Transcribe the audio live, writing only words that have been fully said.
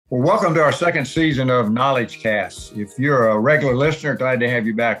Well, welcome to our second season of Knowledge Cast. If you're a regular listener, glad to have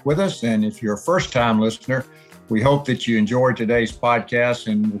you back with us. And if you're a first-time listener, we hope that you enjoyed today's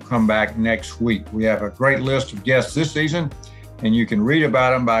podcast and we'll come back next week. We have a great list of guests this season, and you can read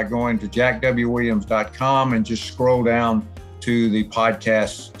about them by going to jackwwilliams.com and just scroll down to the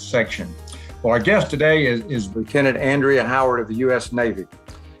podcast section. Well, our guest today is Lieutenant Andrea Howard of the U.S. Navy.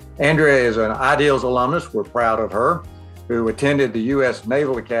 Andrea is an Ideals alumnus. We're proud of her, who attended the U.S.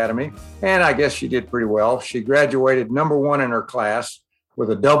 Naval Academy, and I guess she did pretty well. She graduated number one in her class with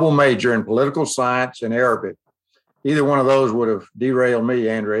a double major in political science and Arabic. Either one of those would have derailed me,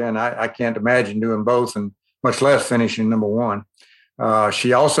 Andrea, and I can't imagine doing both, and much less finishing number one.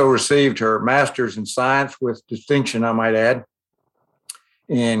 She also received her master's in science with distinction, I might add,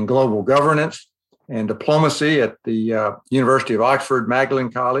 in global governance and diplomacy at the University of Oxford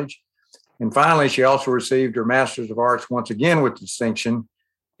Magdalen College. And finally, she also received her Master's of Arts, once again with distinction,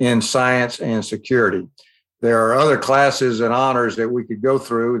 in science and security. There are other classes and honors that we could go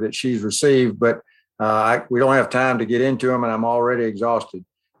through that she's received, but we don't have time to get into them, and I'm already exhausted.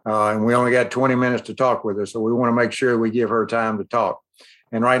 And we only got 20 minutes to talk with her, so we want to make sure we give her time to talk.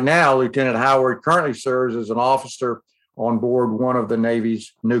 And right now, Lieutenant Howard currently serves as an officer on board one of the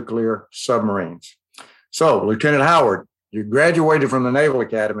Navy's nuclear submarines. So, Lieutenant Howard, you graduated from the Naval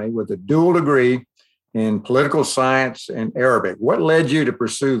Academy with a dual degree in political science and Arabic. What led you to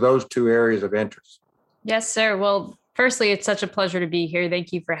pursue those two areas of interest? Yes, sir. Well, firstly, it's such a pleasure to be here.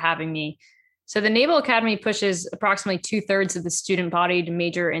 Thank you for having me. So the Naval Academy pushes approximately 2/3 of the student body to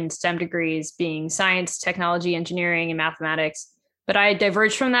major in STEM degrees, being science, technology, engineering, and mathematics. But I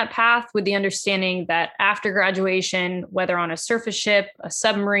diverged from that path with the understanding that after graduation, whether on a surface ship, a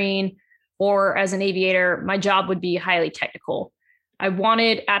submarine, or as an aviator, my job would be highly technical. I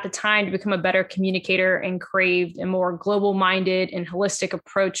wanted at the time to become a better communicator and craved a more global-minded and holistic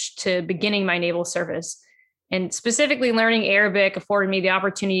approach to beginning my naval service. And specifically learning Arabic afforded me the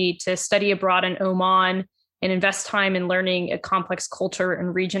opportunity to study abroad in Oman and invest time in learning a complex culture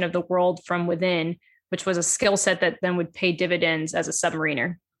and region of the world from within, which was a skill set that then would pay dividends as a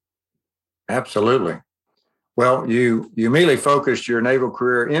submariner. Absolutely. Well, you immediately focused your naval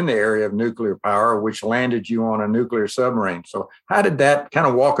career in the area of nuclear power, which landed you on a nuclear submarine. So how did that kind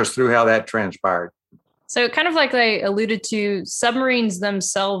of walk us through how that transpired? So kind of like I alluded to, submarines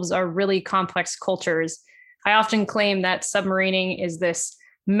themselves are really complex cultures. I often claim that submarining is this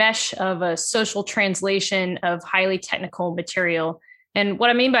mesh of a social translation of highly technical material. And what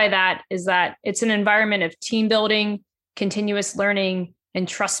I mean by that is that it's an environment of team building, continuous learning, and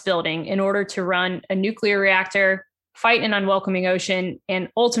trust building in order to run a nuclear reactor, fight an unwelcoming ocean, and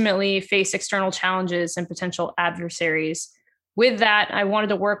ultimately face external challenges and potential adversaries. With that, I wanted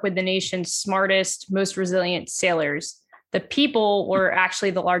to work with the nation's smartest, most resilient sailors. The people were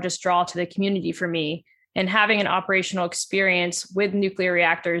actually the largest draw to the community for me, and having an operational experience with nuclear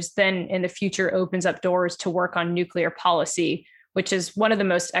reactors then in the future opens up doors to work on nuclear policy, which is one of the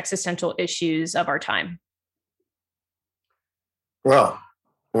most existential issues of our time. Well,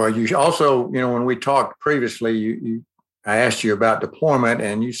 you also, when we talked previously, I asked you about deployment,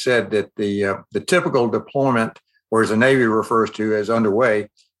 and you said that the typical deployment, or as the Navy refers to as underway,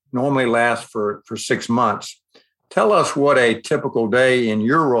 normally lasts for 6 months. Tell us what a typical day in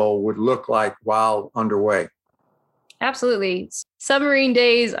your role would look like while underway. Absolutely. Submarine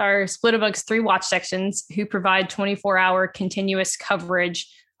days are split amongst 3 watch sections who provide 24-hour continuous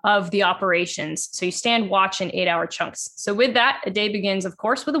coverage of the operations. So you stand watch in 8-hour chunks. So with that, a day begins, of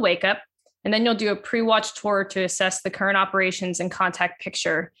course, with a wake up, and then you'll do a pre-watch tour to assess the current operations and contact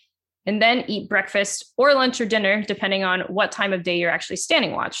picture, and then eat breakfast or lunch or dinner, depending on what time of day you're actually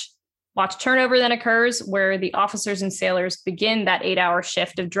standing watch. Watch turnover then occurs, where the officers and sailors begin that 8-hour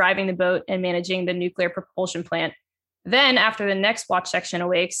shift of driving the boat and managing the nuclear propulsion plant. Then, after the next watch section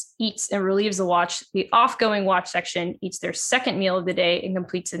awakes, eats, and relieves the watch, the off-going watch section eats their second meal of the day and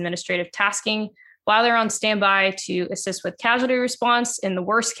completes administrative tasking while they're on standby to assist with casualty response in the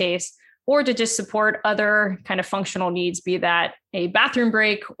worst case, or to just support other kind of functional needs, be that a bathroom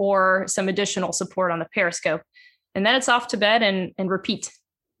break or some additional support on the periscope. And then it's off to bed and repeat.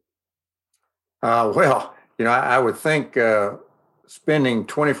 I would think spending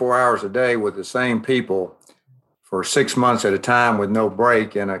 24 hours a day with the same people for 6 months at a time with no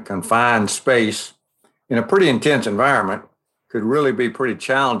break in a confined space in a pretty intense environment could really be pretty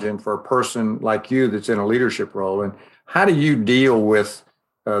challenging for a person like you that's in a leadership role. And how do you deal with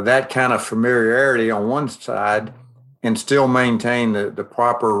that kind of familiarity on one side and still maintain the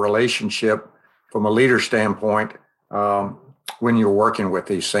proper relationship from a leader standpoint when you're working with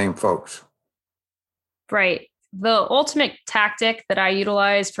these same folks? Right. the ultimate tactic that I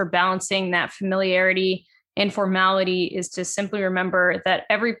utilize for balancing that familiarity and formality is to simply remember that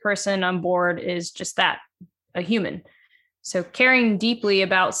every person on board is just that, a human. So caring deeply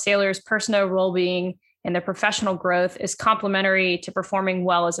about sailors' personal well-being and their professional growth is complementary to performing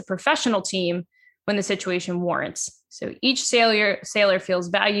well as a professional team when the situation warrants. So each sailor feels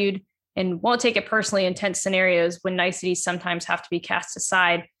valued and won't take it personally in tense scenarios when niceties sometimes have to be cast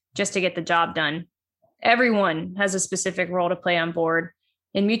aside just to get the job done. Everyone has a specific role to play on board,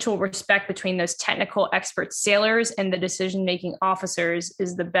 and mutual respect between those technical expert sailors and the decision-making officers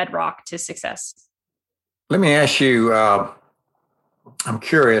is the bedrock to success. Let me ask you, I'm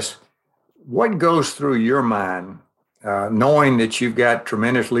curious, what goes through your mind knowing that you've got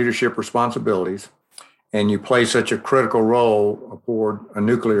tremendous leadership responsibilities and you play such a critical role aboard a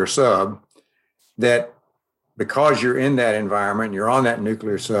nuclear sub, that because you're in that environment, you're on that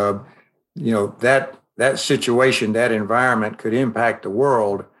nuclear sub, that situation, that environment could impact the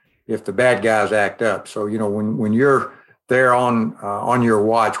world if the bad guys act up. So, when you're there on your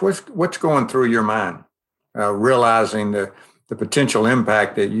watch, what's going through your mind, realizing the potential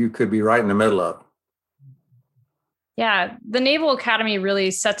impact that you could be right in the middle of? Yeah, the Naval Academy really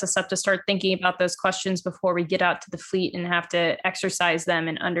sets us up to start thinking about those questions before we get out to the fleet and have to exercise them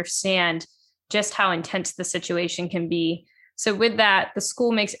and understand just how intense the situation can be. So with that, the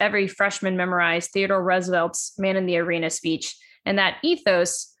school makes every freshman memorize Theodore Roosevelt's Man in the Arena speech. And that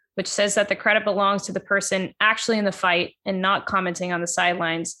ethos, which says that the credit belongs to the person actually in the fight and not commenting on the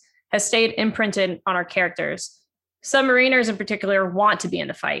sidelines, has stayed imprinted on our characters. Submariners in particular want to be in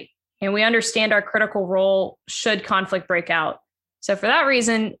the fight, and we understand our critical role should conflict break out. So for that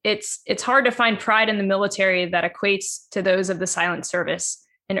reason, it's hard to find pride in the military that equates to those of the silent service.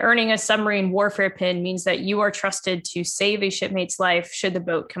 And earning a submarine warfare pin means that you are trusted to save a shipmate's life should the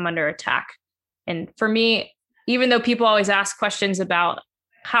boat come under attack. And for me, even though people always ask questions about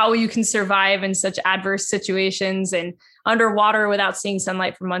how you can survive in such adverse situations and underwater without seeing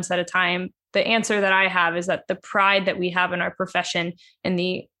sunlight for months at a time, the answer that I have is that the pride that we have in our profession and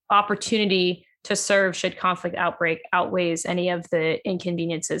the opportunity to serve should conflict outbreak outweighs any of the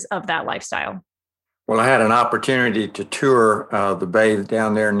inconveniences of that lifestyle. Well, I had an opportunity to tour the bay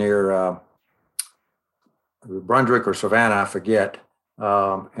down there near Brunswick or Savannah, I forget.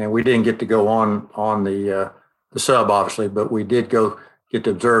 And we didn't get to go on the sub, obviously, but we did get to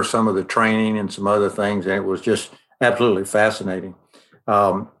observe some of the training and some other things, and it was just absolutely fascinating.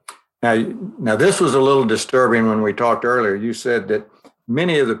 Now, this was a little disturbing when we talked earlier. You said that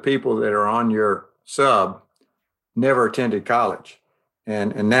many of the people that are on your sub never attended college,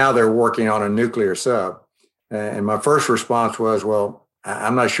 and now they're working on a nuclear sub. And my first response was, well,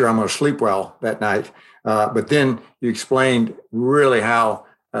 I'm not sure I'm going to sleep well that night. But then you explained really how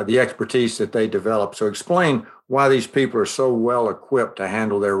the expertise that they develop. So explain why these people are so well equipped to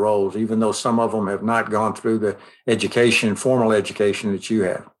handle their roles, even though some of them have not gone through the formal education that you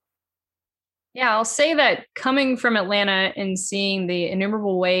have. Yeah, I'll say that coming from Atlanta and seeing the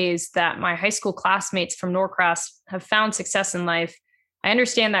innumerable ways that my high school classmates from Norcross have found success in life, I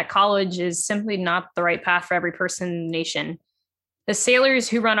understand that college is simply not the right path for every person in the nation. The sailors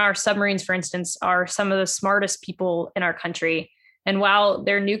who run our submarines, for instance, are some of the smartest people in our country. And while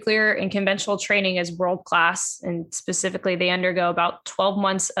their nuclear and conventional training is world-class, and specifically they undergo about 12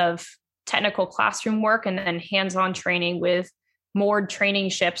 months of technical classroom work and then hands-on training with moored training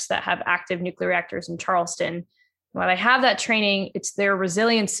ships that have active nuclear reactors in Charleston. While they have that training, it's their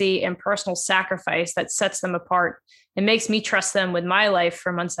resiliency and personal sacrifice that sets them apart and makes me trust them with my life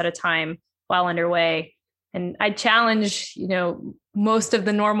for months at a time while underway. And I challenge, most of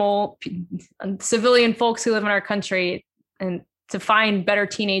the normal civilian folks who live in our country and to find better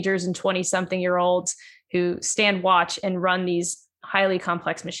teenagers and 20-something-year-olds who stand watch and run these highly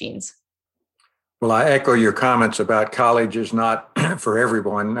complex machines. Well, I echo your comments about college is not for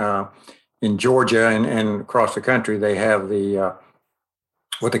everyone. In Georgia and across the country, they have the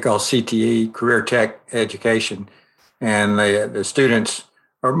what they call CTE, Career Tech Education, and the students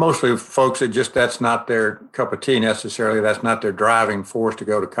are mostly folks that that's not their cup of tea necessarily. That's not their driving force to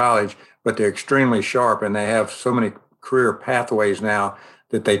go to college, but they're extremely sharp, and they have so many career pathways now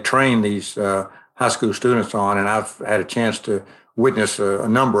that they train these high school students on, and I've had a chance to witness a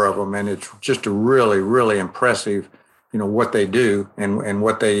number of them, and it's just a really, really impressive, what they do and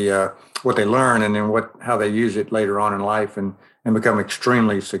what they learn, and then how they use it later on in life and become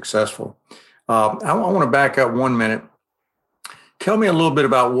extremely successful. I want to back up 1 minute. Tell me a little bit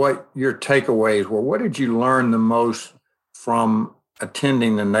about what your takeaways were. What did you learn the most from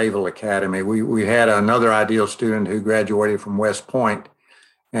attending the Naval Academy? We had another ideal student who graduated from West Point,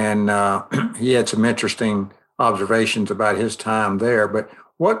 and he had some interesting observations about his time there. But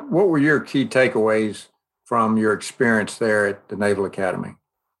what were your key takeaways from your experience there at the Naval Academy?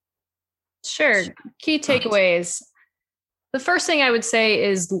 Sure. Key takeaways. The first thing I would say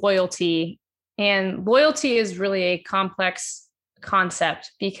is loyalty. And loyalty is really a complex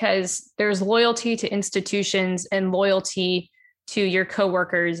concept because there's loyalty to institutions and loyalty to your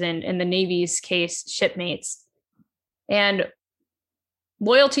coworkers and in the Navy's case, shipmates. And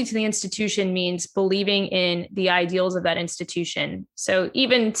loyalty to the institution means believing in the ideals of that institution. So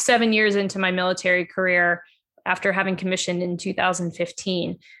even 7 years into my military career, after having commissioned in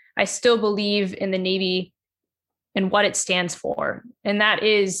 2015, I still believe in the Navy and what it stands for. And that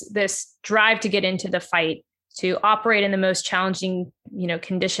is this drive to get into the fight, to operate in the most challenging,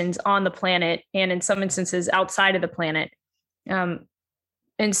 conditions on the planet, and in some instances outside of the planet.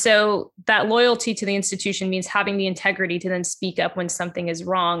 And so that loyalty to the institution means having the integrity to then speak up when something is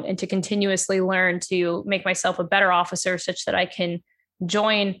wrong and to continuously learn to make myself a better officer such that I can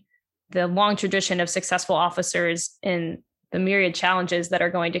join the long tradition of successful officers in the myriad challenges that are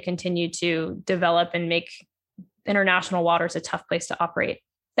going to continue to develop and make international waters a tough place to operate.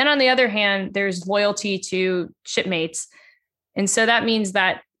 Then on the other hand, there's loyalty to shipmates. And so that means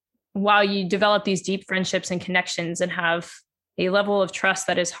that while you develop these deep friendships and connections and have a level of trust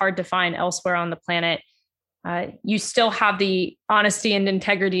that is hard to find elsewhere on the planet, you still have the honesty and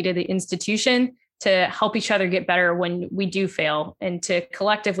integrity to the institution to help each other get better when we do fail and to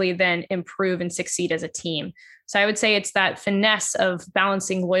collectively then improve and succeed as a team. So I would say it's that finesse of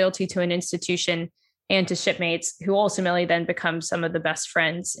balancing loyalty to an institution and to shipmates who ultimately then become some of the best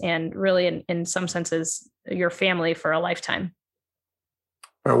friends and really in some senses, your family for a lifetime.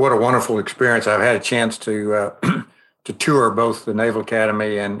 Well, what a wonderful experience. I've had a chance to tour both the Naval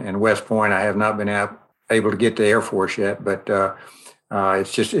Academy and West Point. I have not been able to get to Air Force yet, but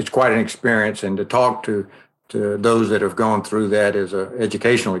it's quite an experience. And to talk to those that have gone through that as an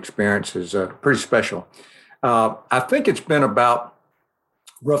educational experience is pretty special. I think it's been about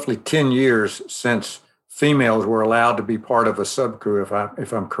roughly 10 years since females were allowed to be part of a subcrew,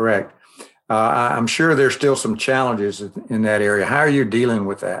 if I'm correct. I'm sure there's still some challenges in that area. How are you dealing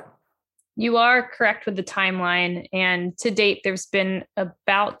with that? You are correct with the timeline. And to date, there's been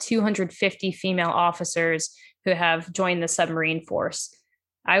about 250 female officers who have joined the submarine force.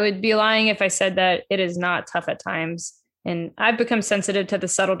 I would be lying if I said that it is not tough at times. And I've become sensitive to the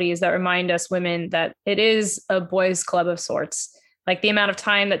subtleties that remind us women that it is a boys' club of sorts. Like the amount of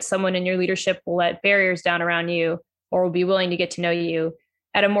time that someone in your leadership will let barriers down around you or will be willing to get to know you.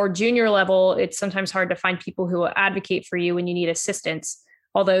 At a more junior level, it's sometimes hard to find people who will advocate for you when you need assistance,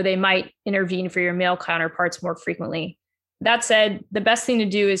 although they might intervene for your male counterparts more frequently. That said, the best thing to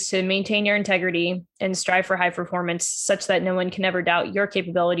do is to maintain your integrity and strive for high performance such that no one can ever doubt your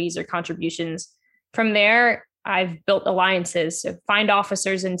capabilities or contributions. From there, I've built alliances, so find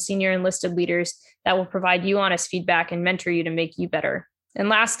officers and senior enlisted leaders that will provide you honest feedback and mentor you to make you better. And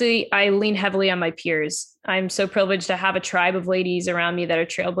lastly, I lean heavily on my peers. I'm so privileged to have a tribe of ladies around me that are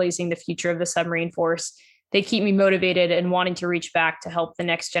trailblazing the future of the submarine force. They keep me motivated and wanting to reach back to help the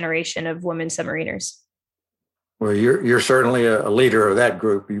next generation of women submariners. Well, you're certainly a leader of that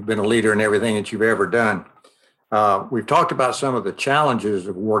group. You've been a leader in everything that you've ever done. We've talked about some of the challenges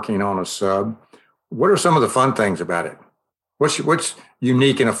of working on a sub. What are some of the fun things about it? What's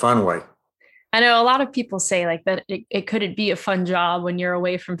unique in a fun way? I know a lot of people say like that it couldn't be a fun job when you're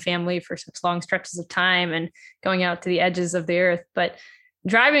away from family for such long stretches of time and going out to the edges of the earth. But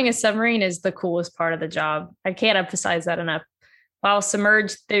driving a submarine is the coolest part of the job. I can't emphasize that enough. While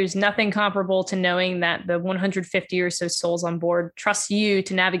submerged, there's nothing comparable to knowing that the 150 or so souls on board trust you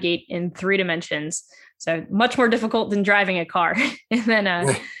to navigate in 3 dimensions. So much more difficult than driving a car. And then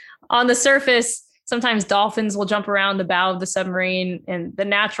on the surface, sometimes dolphins will jump around the bow of the submarine, and the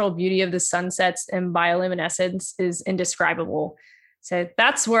natural beauty of the sunsets and bioluminescence is indescribable. So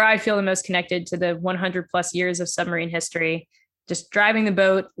that's where I feel the most connected to the 100 plus years of submarine history, just driving the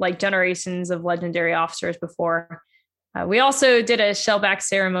boat like generations of legendary officers before. We also did a shellback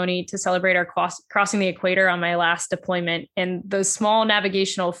ceremony to celebrate our crossing the equator on my last deployment, and those small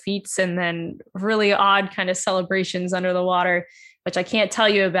navigational feats and then really odd kind of celebrations under the water, which I can't tell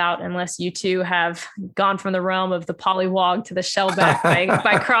you about unless you two have gone from the realm of the polywog to the shellback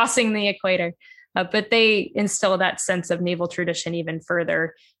by crossing the equator. But they instill that sense of naval tradition even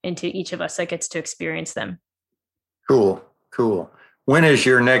further into each of us that gets to experience them. Cool. When is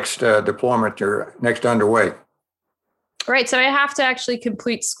your next deployment or next underway? Right. So I have to actually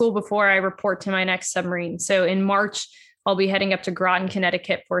complete school before I report to my next submarine. So in March, I'll be heading up to Groton,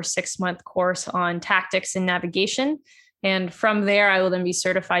 Connecticut for a 6-month course on tactics and navigation. And from there, I will then be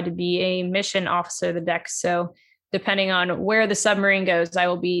certified to be a mission officer of the deck. So depending on where the submarine goes, I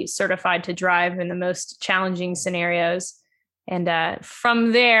will be certified to drive in the most challenging scenarios. And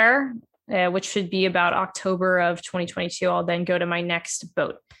from there, which should be about October of 2022, I'll then go to my next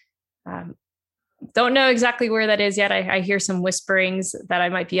boat. Don't know exactly where that is yet. I hear some whisperings that I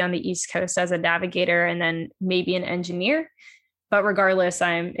might be on the East Coast as a navigator and then maybe an engineer. But regardless,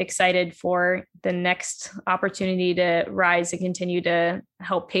 I'm excited for the next opportunity to rise and continue to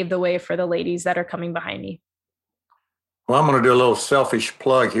help pave the way for the ladies that are coming behind me. Well, I'm going to do a little selfish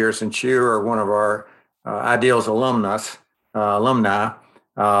plug here since you are one of our Ideals alumni.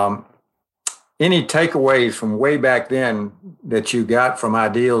 Any takeaways from way back then that you got from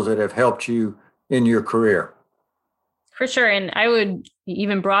Ideals that have helped you in your career? For sure. And I would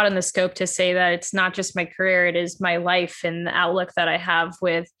even broaden the scope to say that it's not just my career, it is my life and the outlook that I have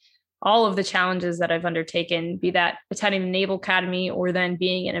with all of the challenges that I've undertaken, be that attending the Naval Academy or then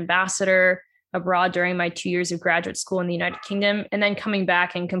being an ambassador abroad during my 2 years of graduate school in the United Kingdom, and then coming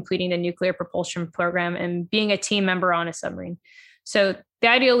back and completing the nuclear propulsion program and being a team member on a submarine. So the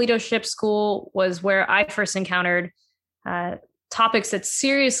Ideal Leadership School was where I first encountered topics that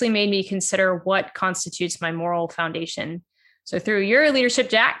seriously made me consider what constitutes my moral foundation. So through your leadership,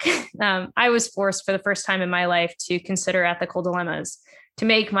 Jack, I was forced for the first time in my life to consider ethical dilemmas, to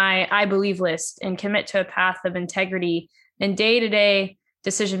make my I believe list and commit to a path of integrity and day-to-day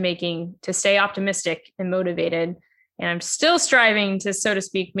decision-making to stay optimistic and motivated. And I'm still striving to, so to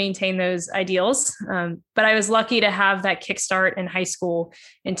speak, maintain those ideals. But I was lucky to have that kickstart in high school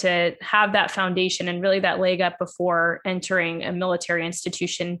and to have that foundation and really that leg up before entering a military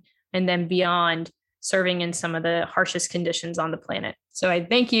institution and then beyond serving in some of the harshest conditions on the planet. So I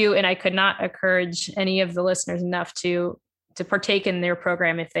thank you. And I could not encourage any of the listeners enough to partake in their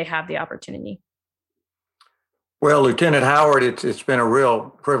program if they have the opportunity. Well, Lieutenant Howard, it's been a real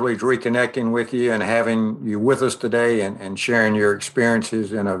privilege reconnecting with you and having you with us today and sharing your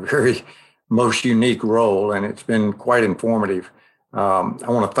experiences in a very most unique role. And it's been quite informative. I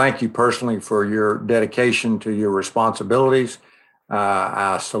want to thank you personally for your dedication to your responsibilities.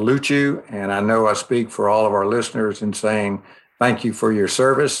 I salute you, and I know I speak for all of our listeners in saying thank you for your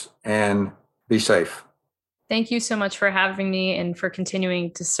service and be safe. Thank you so much for having me and for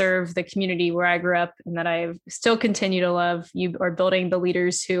continuing to serve the community where I grew up and that I still continue to love. You are building the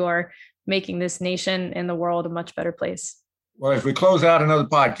leaders who are making this nation and the world a much better place. Well, as we close out another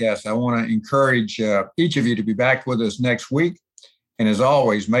podcast, I want to encourage each of you to be back with us next week. And as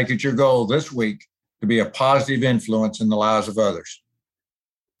always, make it your goal this week to be a positive influence in the lives of others.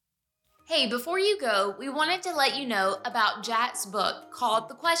 Hey, before you go, we wanted to let you know about Jack's book called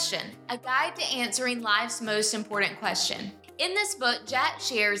The Question, a guide to answering life's most important question. In this book, Jack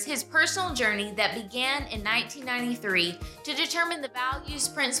shares his personal journey that began in 1993 to determine the values,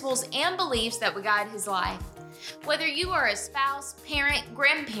 principles, and beliefs that would guide his life. Whether you are a spouse, parent,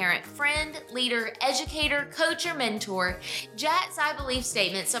 grandparent, friend, leader, educator, coach, or mentor, Jack's I Believe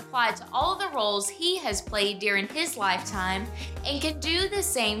statements apply to all the roles he has played during his lifetime and can do the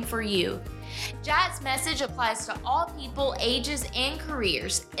same for you. Jack's message applies to all people, ages, and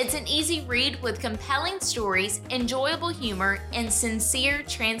careers. It's an easy read with compelling stories, enjoyable humor, and sincere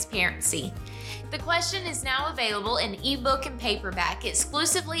transparency. The Question is now available in ebook and paperback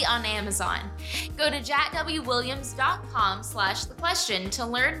exclusively on Amazon. Go to jackwwilliams.com/thequestion to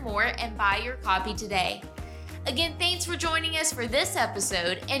learn more and buy your copy today. Again, thanks for joining us for this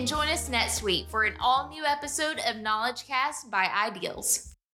episode, and join us next week for an all-new episode of Knowledge Cast by Ideals.